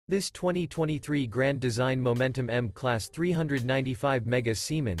This 2023 Grand Design Momentum M Class 395 Mega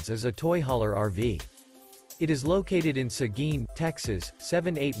Siemens is a toy hauler RV. It is located in Seguin, Texas,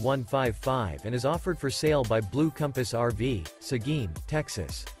 78155 and is offered for sale by Blue Compass RV, Seguin,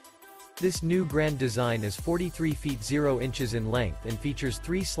 Texas. This new Grand Design is 43 feet 0 inches in length and features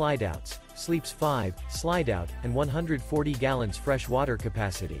 3 slideouts, sleeps 5, slideout, and 140 gallons fresh water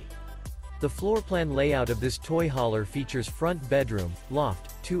capacity. The floor plan layout of this toy hauler features front bedroom,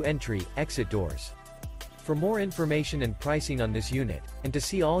 loft, 2 entry, exit doors. For more information and pricing on this unit, and to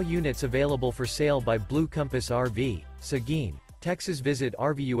see all units available for sale by Blue Compass RV, Seguin, Texas, visit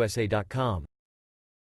RVUSA.com.